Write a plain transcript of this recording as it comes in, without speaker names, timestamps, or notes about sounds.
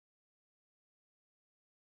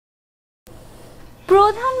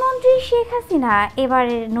প্রধানমন্ত্রী শেখ হাসিনা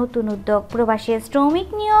এবারের নতুন উদ্যোগ প্রবাসী শ্রমিক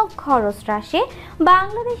নিয়োগ খরচ হ্রাসে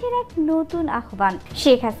বাংলাদেশের এক নতুন আহ্বান।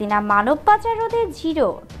 শেখ হাসিনা মানব পাচার রোধে জিরো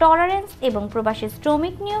টলারেন্স এবং প্রবাসী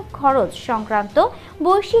শ্রমিক নিয়োগ খরচ সংক্রান্ত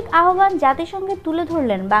বৈশ্বিক আহ্বান জাতিসংঘে তুলে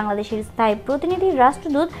ধরলেন বাংলাদেশের স্থায়ী প্রতিনিধি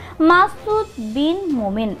রাষ্ট্রদূত মাসুদ বিন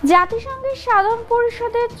মোমেন। জাতিসংঘের সাধারণ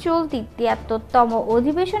পরিষদের চলতি ৭৩তম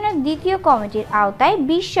অধিবেশনের দ্বিতীয় কমিটির আওতায়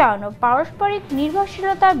বিশ্বায়ন ও পারস্পরিক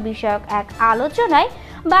নির্ভরশীলতা বিষয়ক এক আলোচনায়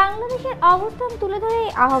বাংলাদেশের অবস্থান তুলে ধরে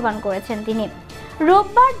এই আহ্বান করেছেন তিনি।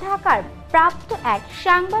 রোববার ঢাকার প্রাপ্ত এক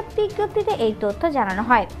সংবাদ বিজ্ঞপ্তিতে এই তথ্য জানানো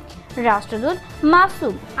হয়। রাষ্ট্রদূত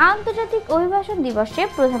মাসুদ আন্তর্জাতিক অভিবাসন দিবসে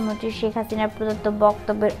প্রধানমন্ত্রী শেখ হাসিনার প্রদত্ত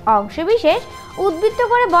বক্তব্যের অংশবিশেষ উদ্ধৃত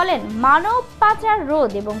করে বলেন, মানব পাচার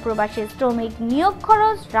রোধ এবং প্রবাসী শ্রমিক নিয়োগ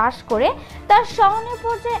খরচ হ্রাস করে তার সহনীয়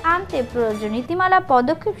পর্যায়ে আনতে প্রয়োজনীয় নীতিমালা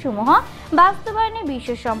পদক্ষেপসমূহ বাস্তবায়নে বিশ্ব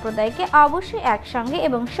সম্প্রদায়কে অবশ্যই একসঙ্গে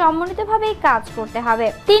এবং সমন্বিতভাবে কাজ করতে হবে।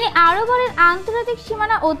 তিনি আরও বলেন, আন্তর্জাতিক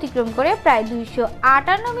সীমানা অতিক্রম করে প্রায়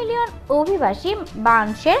 ২৫৮ মিলিয়ন অভিবাসী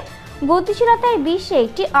মানুষের গতিশীলতায় বিশ্বে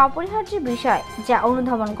একটি অপরিহার্য বিষয়, যা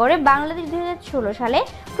অনুধাবন করে বাংলাদেশ ২০১৬ সালে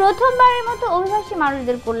প্রথমবারের মতো অভিবাসী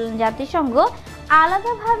মানুষদের কল্যাণ জাতিসংঘ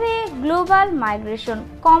আলাদাভাবে গ্লোবাল মাইগ্রেশন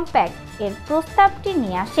কম্প্যাক্ট এর প্রস্তাবটি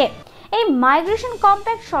নিয়ে আসে। এই মাইগ্রেশন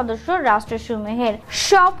কম্প্যাক্ট সদস্য রাষ্ট্রসমূহের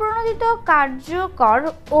স্বপ্রণোদিত কার্যকর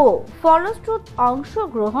ও ফলশ্রুত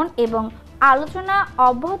অংশগ্রহণ এবং আলোচনা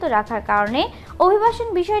অব্যাহত রাখার কারণে অভিবাসন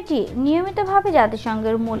বিষয়টি নিয়মিতভাবে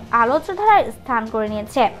জাতিসংঘের মূল আলোচনাধারায় স্থান করে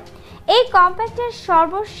নিয়েছে। এই কম্প্যাক্টের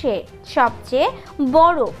সবচেয়ে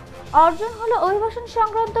বড় অর্জন হলো অভিবাসন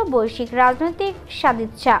সংক্রান্ত বৈশ্বিক রাজনৈতিক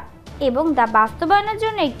সদিচ্ছা এবং তা বাস্তবায়নের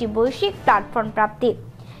জন্য একটি বৈশ্বিক প্ল্যাটফর্ম প্রাপ্তি।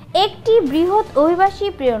 একটি বৃহৎ অভিবাসী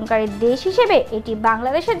প্রেরণকারী দেশ হিসেবে এটি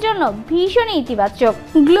বাংলাদেশের জন্য ভীষণ ইতিবাচক।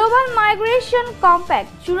 গ্লোবাল মাইগ্রেশন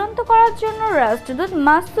কম্প্যাক্ট চূড়ান্ত করার জন্য রাষ্ট্রদূত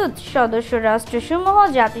মাসুদ সদস্য রাষ্ট্রসমূহ,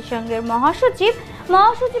 জাতিসংঘের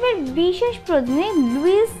মহাসচিবের বিশেষ প্রতিনিধি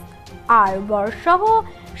লুইস আরবর সহ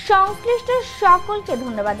সংশ্লিষ্ট সকলকে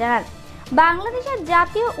ধন্যবাদ জানান। বাংলাদেশের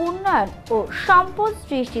জাতীয় উন্নয়ন ও সম্পদ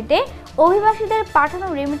সৃষ্টিতে অভিবাসীদের পাঠানো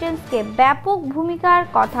রেমিটেন্সকে ব্যাপক ভূমিকার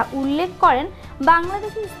কথা উল্লেখ করেন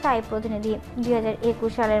বাংলাদেশের স্থায়ী প্রতিনিধি। ২০২১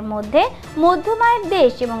 সালের মধ্যে মধ্যমায়ের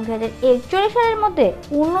দেশ এবং ২০৪১ সালের মধ্যে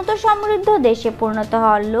উন্নত সমৃদ্ধ দেশে পরিণত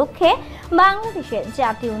হওয়ার লক্ষ্যে বাংলাদেশের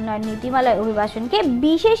জাতীয় উন্নয়ন নীতিমালায় অভিবাসনকে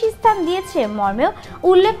বিশেষ স্থান দিয়েছে মর্মেও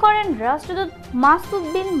উল্লেখ করেন রাষ্ট্রদূত মাসুদ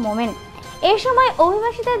বিন মোমেন। এ সময়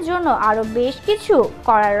অভিবাসীদের জন্য আরও বেশ কিছু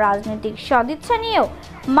করার রাজনৈতিক সদিচ্ছা নিয়েও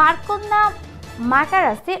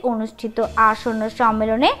মাকারাসে অনুষ্ঠিত আসন্ন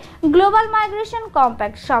সম্মেলনে গ্লোবাল মাইগ্রেশন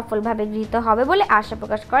কম্প্যাক্ট সফলভাবে গৃহীত হবে বলে আশা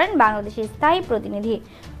প্রকাশ করেন বাংলাদেশের স্থায়ী প্রতিনিধি।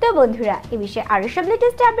 তো বন্ধুরা, এ বিষয়ে আরও সব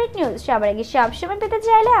লেটেস্ট আপডেট নিউজ সবার আগে সবসময় পেতে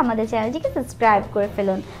চাইলে আমাদের চ্যানেলটিকে সাবস্ক্রাইব করে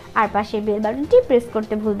ফেলুন আর পাশের বেল বাটনটি প্রেস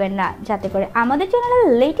করতে ভুলবেন না, যাতে করে আমাদের চ্যানেলের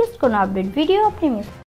লেটেস্ট কোনো আপডেট ভিডিও আপনি মিস